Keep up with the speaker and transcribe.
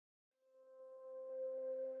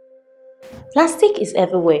Plastic is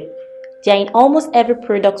everywhere. They are in almost every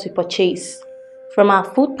product we purchase, from our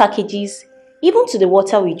food packages, even to the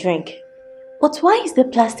water we drink. But why is there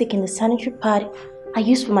plastic in the sanitary pad I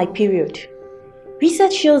use for my period?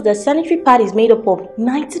 Research shows that sanitary pad is made up of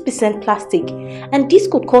 90% plastic, and this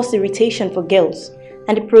could cause irritation for girls,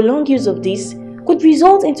 and the prolonged use of this could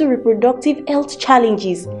result into reproductive health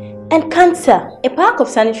challenges and cancer. A pack of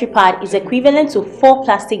sanitary pad is equivalent to 4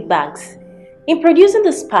 plastic bags. In producing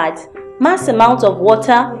these pads, mass amounts of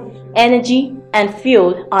water, energy, and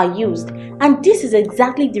fuel are used, and this is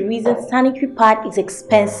exactly the reason sanitary pad is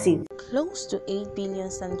expensive. Close to 8 billion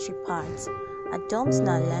sanitary pads are dumped in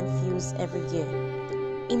our landfills every year.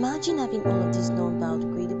 Imagine having all of these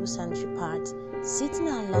non-biodegradable sanitary pads sitting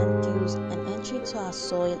in our landfills and entering into our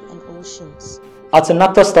soil and oceans. At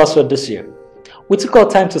Enactus Tai Solarin this year, we took our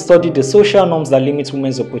time to study the social norms that limit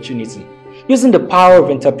women's opportunity, using the power of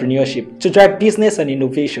entrepreneurship to drive business and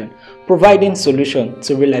innovation, providing solutions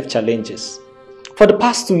to real-life challenges. For the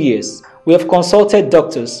past 2 years, we have consulted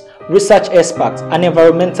doctors, research experts, and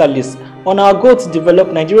environmentalists on our goal to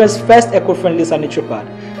develop Nigeria's first eco-friendly sanitary pad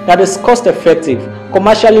that is cost-effective,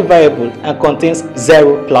 commercially viable, and contains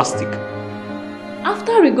zero plastic.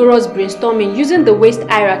 After rigorous brainstorming using the waste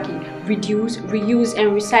hierarchy, reduce, reuse,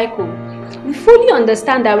 and recycle, we fully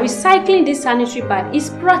understand that recycling this sanitary pad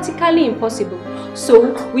is practically impossible.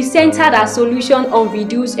 So, we centered our solution on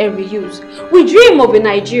reduce and reuse. We dream of a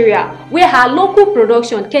Nigeria where our local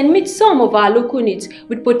production can meet some of our local needs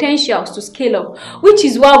with potentials to scale up, which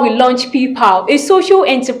is why we launched PayPal, a social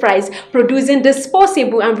enterprise producing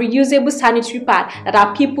disposable and reusable sanitary pads that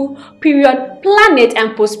are people, period, planet,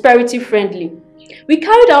 and prosperity friendly. We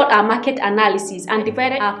carried out our market analysis and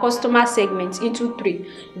divided our customer segments into 3.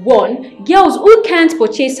 1. Girls who can't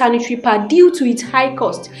purchase sanitary pad due to its high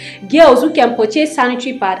cost. Girls who can purchase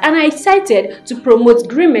sanitary pad and are excited to promote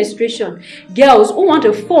green menstruation. Girls who want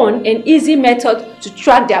a fun and easy method to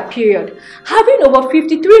track their period. Having over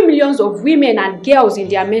 53 million of women and girls in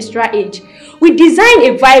their menstrual age, we designed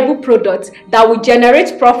a viable product that will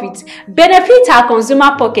generate profits, benefit our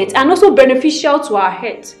consumer pockets, and also beneficial to our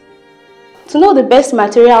health. To know the best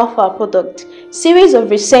material for our product, series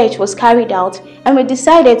of research was carried out and we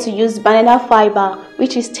decided to use banana fiber,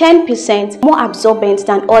 which is 10% more absorbent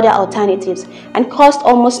than other alternatives and cost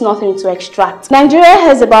almost nothing to extract. Nigeria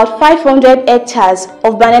has about 500 hectares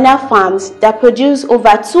of banana farms that produce over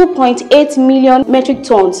 2.8 million metric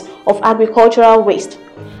tons of agricultural waste.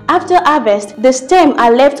 After harvest, the stems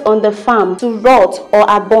are left on the farm to rot or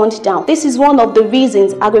are burned down. This is one of the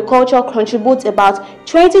reasons agriculture contributes about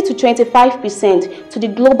 20 to 25% to the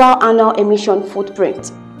global annual emission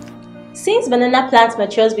footprint. Since banana plant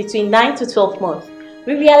matures between 9 to 12 months,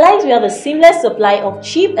 we realize we have a seamless supply of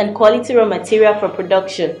cheap and quality raw material for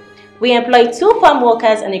production. We employ 2 farm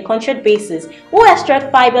workers on a contract basis who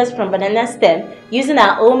extract fibers from banana stem using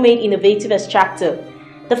our homemade innovative extractor.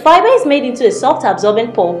 The fiber is made into a soft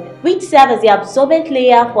absorbent pulp which serves as the absorbent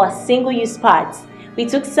layer for our single-use pads. We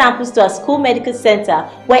took samples to our school medical center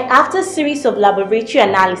where after a series of laboratory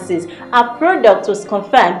analysis, our product was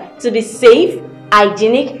confirmed to be safe,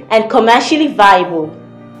 hygienic, and commercially viable.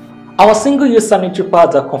 Our single-use sanitary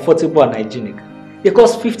pads are comfortable and hygienic. They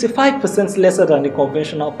cost 55% lesser than the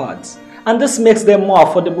conventional pads, and this makes them more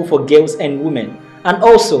affordable for girls and women, and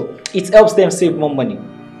also it helps them save more money.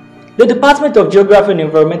 The Department of Geography and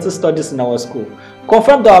Environmental Studies in our school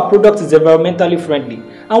confirmed that our product is environmentally friendly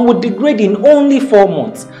and would degrade in only 4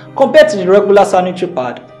 months compared to the regular sanitary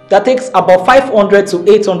pad that takes about 500 to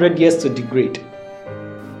 800 years to degrade.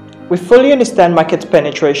 We fully understand market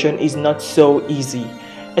penetration is not so easy,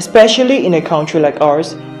 especially in a country like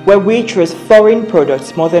ours where we trust foreign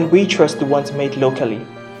products more than we trust the ones made locally.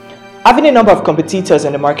 Having a number of competitors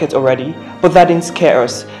in the market already, but that didn't scare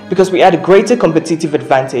us because we had a greater competitive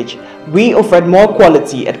advantage. We offered more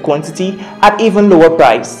quality and quantity at even lower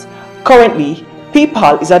price. Currently,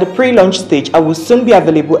 PayPal is at the pre-launch stage and will soon be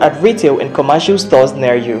available at retail and commercial stores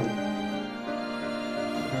near you.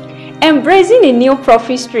 Embracing a new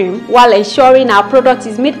profit stream while ensuring our product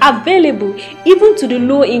is made available even to the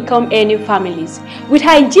low-income earning families. With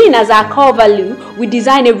hygiene as our core value, we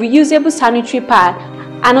design a reusable sanitary pad,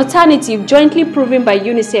 an alternative jointly proven by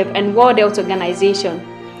UNICEF and World Health Organization.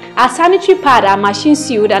 Our sanitary pads are machine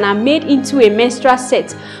sealed and are made into a menstrual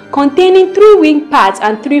set containing 3 wing pads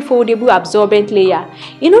and 3 foldable absorbent layers.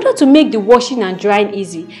 In order to make the washing and drying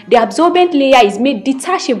easy, the absorbent layer is made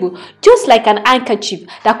detachable just like an handkerchief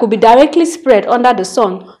that could be directly spread under the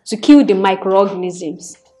sun to kill the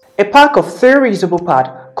microorganisms. A pack of 3 reusable pads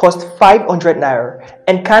costs 500 naira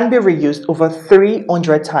and can be reused over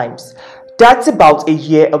 300 times. That's about a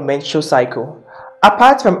year of menstrual cycle.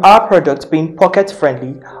 Apart from our products being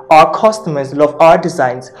pocket-friendly, our customers love our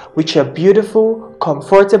designs, which are beautiful,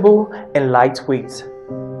 comfortable, and lightweight.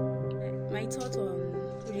 My thought on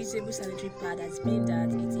reusable sanitary pad has been that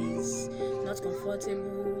it is not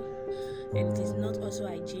comfortable and it is not also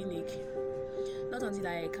hygienic. Not until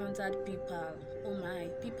I encountered PayPal. Oh my,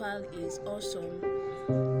 PayPal is awesome,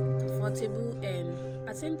 comfortable, and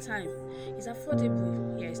at the same time it's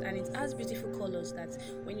affordable, yes, and it has beautiful colors that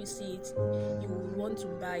when you see it you will want to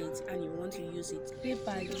buy it and you want to use it.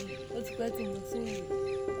 PayPal ó ti pẹ́ tí mo ti ń lò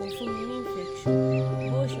kò fún mi ní infection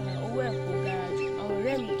bó ṣe wà owó ẹ̀ kò gara jù àwọn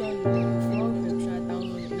ọ̀rẹ́ mi tó ń lò fún infection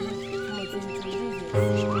àtàwọn ìlú tí mo ti introduce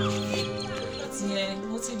ẹ̀.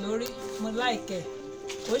 Mo ti lórí mo like ẹ̀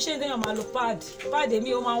kò ṣe téèyàn máa lo pad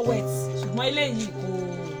èmi ó máa wet ṣùgbọ́n eléyìí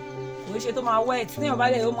kò ṣe tó máa wet téèyàn bá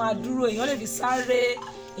lẹ̀ ó máa dúró èèyàn lè fi sáré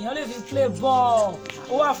èèyàn lè fi play ball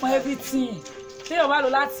ó wà fún everything téèyàn bá lò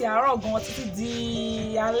láti àárọ̀ gan títí di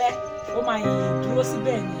alẹ́ ó máa yìn dúró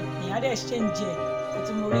síbẹ̀ ni èèyàn á dẹ̀ ṣe ń jẹ kó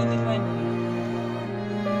tí mo rí nínú ẹ̀ nìyẹn.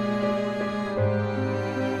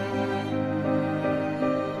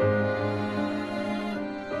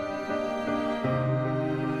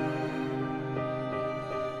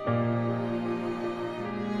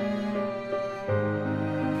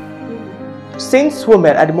 Since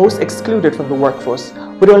women are the most excluded from the workforce,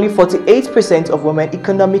 with only 48% of women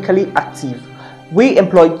economically active, we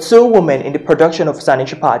employ 2 women in the production of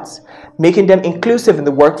sanitary pads, making them inclusive in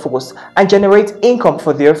the workforce and generate income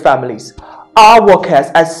for their families. Our workers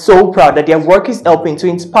are so proud that their work is helping to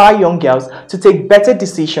inspire young girls to take better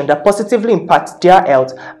decisions that positively impact their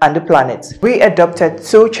health and the planet. We adopted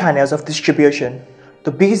 2 channels of distribution: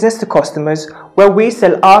 the business to customers, where we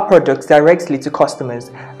sell our products directly to customers,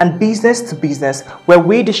 and business to business, where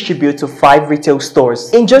we distribute to 5 retail stores.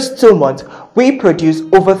 In just 2 months, we produced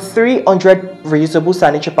over 300 reusable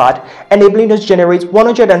sanitary pads, enabling us to generate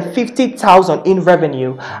 150,000 in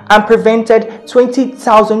revenue and prevented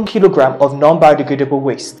 20,000 kilograms of non-biodegradable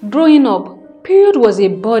waste. Growing up, period was a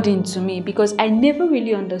burden to me because I never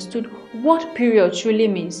really understood what period truly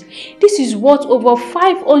means. This is what over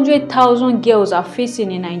 500,000 girls are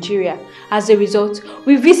facing in Nigeria. As a result,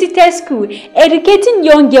 we visited school, educating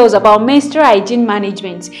young girls about menstrual hygiene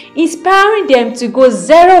management, inspiring them to go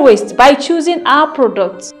zero waste by choosing our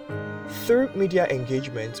products. Through media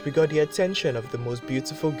engagement, we got the attention of the most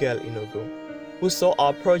beautiful girl in Ogo, who saw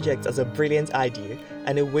our project as a brilliant idea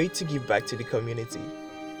and a way to give back to the community.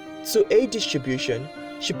 To aid distribution,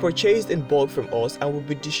 she purchased in bulk from us and will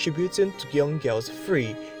be distributing to young girls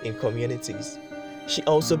free in communities. She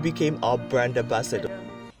also became our brand ambassador.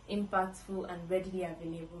 Impactful and readily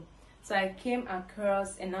available. So I came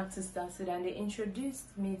across Enactus Tai Solarin and they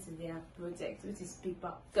introduced me to their project, which is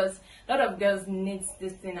paper. Because a lot of girls need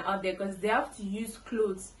this thing out there because they have to use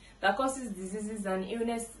clothes that causes diseases and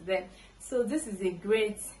illness to them. So this is a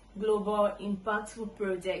great global impactful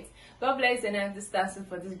project. God bless Enactus Tai Solarin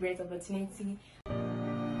for this great opportunity.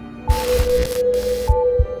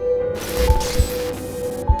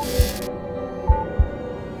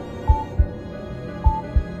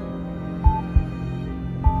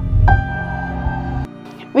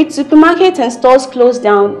 With supermarkets and stores closed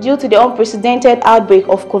down due to the unprecedented outbreak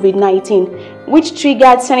of COVID-19, which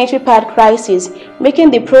triggered sanitary pad crisis,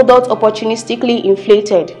 making the product opportunistically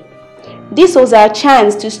inflated. This was our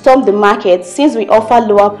chance to storm the market since we offer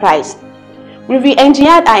lower price. We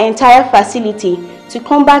re-engineered our entire facility to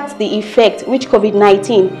combat the effect which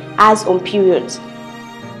COVID-19 has on periods.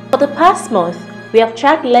 For the past month, we have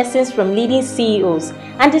tracked lessons from leading CEOs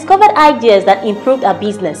and discovered ideas that improved our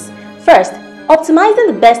business. First, optimizing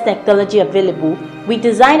the best technology available, we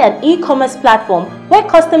designed an e-commerce platform where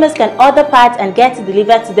customers can order parts and get it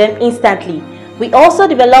delivered to them instantly. We also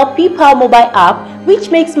developed PayPal mobile app, which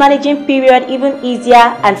makes managing period even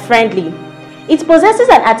easier and friendly. It possesses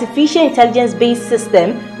an artificial intelligence-based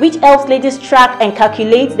system which helps ladies track and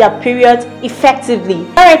calculate their periods effectively.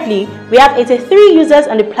 Currently, we have 83 users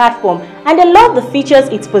on the platform and they love the features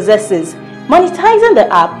it possesses. Monetizing the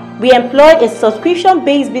app, we employ a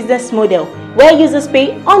subscription-based business model where users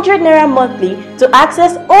pay 100 Naira monthly to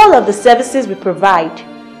access all of the services we provide.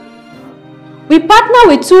 We partner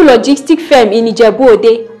with 2 logistic firms in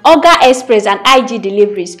Ijebu-Ode, Oga Express and IG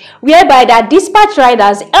Deliveries, whereby their dispatch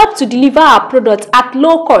riders help to deliver our products at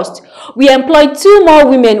low cost. We employ 2 more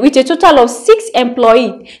women with a total of 6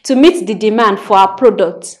 employees to meet the demand for our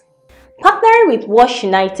products. Partnering with Wash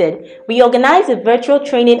United, we organize a virtual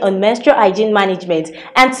training on menstrual hygiene management,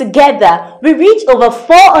 and together we reach over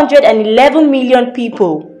 411 million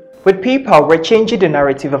people. With PayPal, we're changing the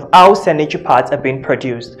narrative of how sanitary pads are being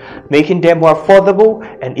produced, making them more affordable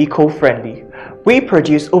and eco-friendly. We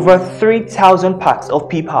produce over 3,000 packs of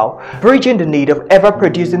PPAL, bridging the need of ever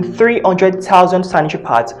producing 300,000 sanitary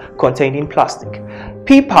pads containing plastic.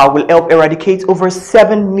 PPAL will help eradicate over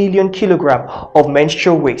 7 million kilograms of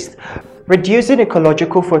menstrual waste, reducing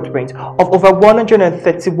ecological footprint of over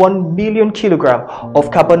 131 million kilograms of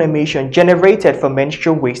carbon emission generated from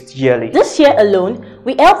menstrual waste yearly. This year alone,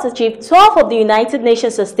 we helped achieve 12 of the United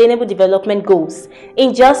Nations Sustainable Development Goals.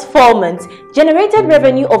 In just 4 months, generated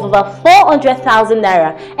revenue of over 400,000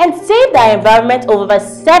 naira and saved our environment of over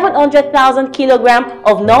 700,000 kilograms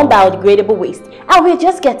of non-biodegradable waste. And we're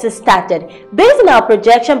just getting started. Based on our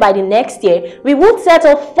projection, by the next year, we would set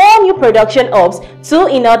up 4 new production hubs, 2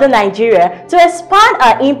 in northern Nigeria, to expand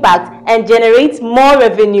our impact and generate more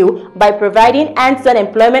revenue by providing hands-on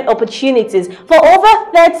employment opportunities for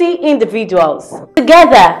over 30 individuals.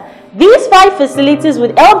 Together, these 5 facilities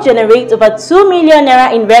would help generate over 2 million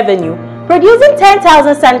naira in revenue, producing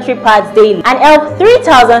 10,000 sanitary pads daily, and help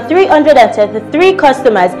 3,333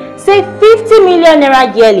 customers save 50 million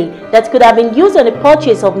naira yearly that could have been used on the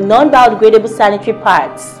purchase of non-biodegradable sanitary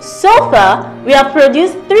pads. So far, we have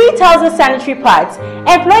produced 3,000 sanitary pads,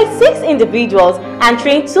 employed 6 individuals, and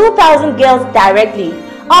trained 2,000 girls directly.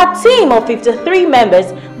 Our team of 53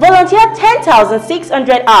 members volunteered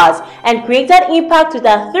 10,600 hours and created impact with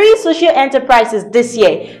our 3 social enterprises this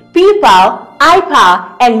year: PPAL,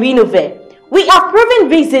 iPower, and Renove. We have proven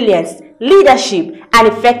resilience, leadership, and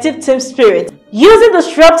effective team spirit, using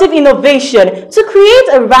disruptive innovation to create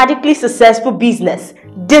a radically successful business.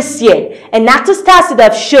 This year, Enactus Tai Solarin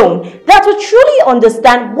have shown that we truly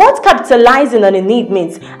understand what capitalizing on a need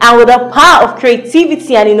means, and with the power of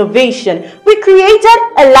creativity and innovation, we created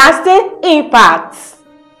a lasting impact.